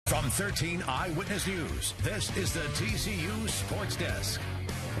From 13 Eyewitness News, this is the TCU Sports Desk.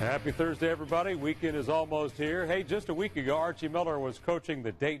 Happy Thursday, everybody. Weekend is almost here. Hey, just a week ago, Archie Miller was coaching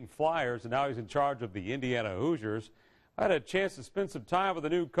the Dayton Flyers, and now he's in charge of the Indiana Hoosiers. I had a chance to spend some time with the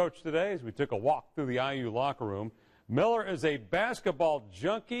new coach today as we took a walk through the IU locker room. Miller is a basketball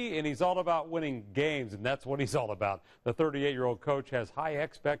junkie, and he's all about winning games, and that's what he's all about. The 38-year-old coach has high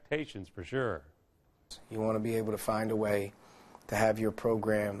expectations for sure. You want to be able to find a way to have your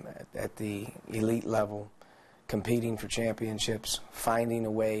program at the elite level, competing for championships, finding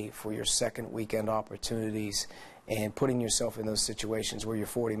a way for your second weekend opportunities, and putting yourself in those situations where you're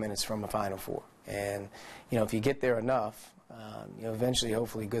 40 minutes from a Final Four. And, you know, if you get there enough, you know, eventually,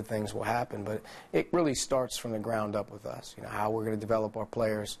 hopefully, good things will happen. But it really starts from the ground up with us, you know, how we're going to develop our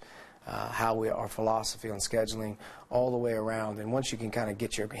players, our philosophy on scheduling, all the way around. And once you can kind of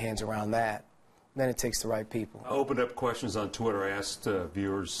get your hands around that, then it takes the right people. I opened up questions on Twitter. I asked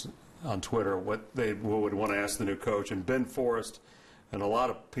viewers on Twitter what they would want to ask the new coach. And Ben Forrest and a lot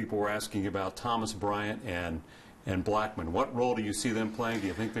of people were asking about Thomas Bryant and Blackman. What role do you see them playing? Do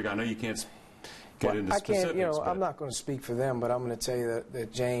you think they're – I know you can't get into specifics. I can't, you know, I'm not going to speak for them, but I'm going to tell you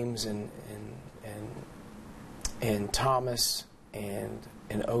that James and Thomas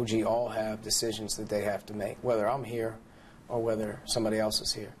and OG all have decisions that they have to make, whether I'm here or whether somebody else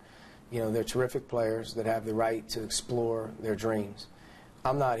is here. You know, they're terrific players that have the right to explore their dreams.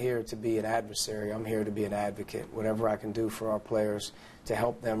 I'm not here to be an adversary. I'm here to be an advocate. Whatever I can do for our players to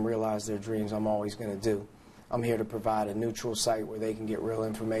help them realize their dreams, I'm always going to do. I'm here to provide a neutral site where they can get real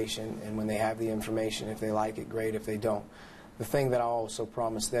information, and when they have the information, if they like it, great. If they don't. The thing that I also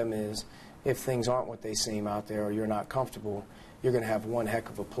promise them is if things aren't what they seem out there or you're not comfortable, you're going to have one heck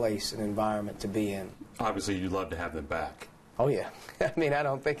of a place and environment to be in. Obviously, you'd love to have them back. Oh, yeah. I mean, I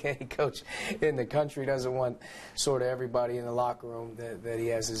don't think any coach in the country doesn't want sort of everybody in the locker room that he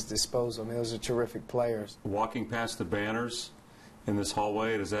has at his disposal. I mean, those are terrific players. Walking past the banners in this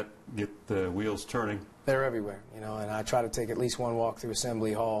hallway, does that get the wheels turning? They're everywhere, you know, and I try to take at least one walk through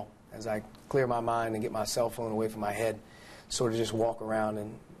Assembly Hall as I clear my mind and get my cell phone away from my head, sort of just walk around,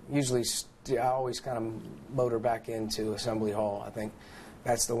 and usually I always kind of motor back into Assembly Hall. I think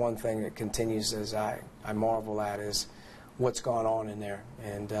that's the one thing that continues as I marvel at is what's gone on in there,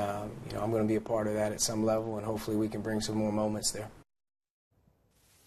 and you know, I'm going to be a part of that at some level, and hopefully we can bring some more moments there.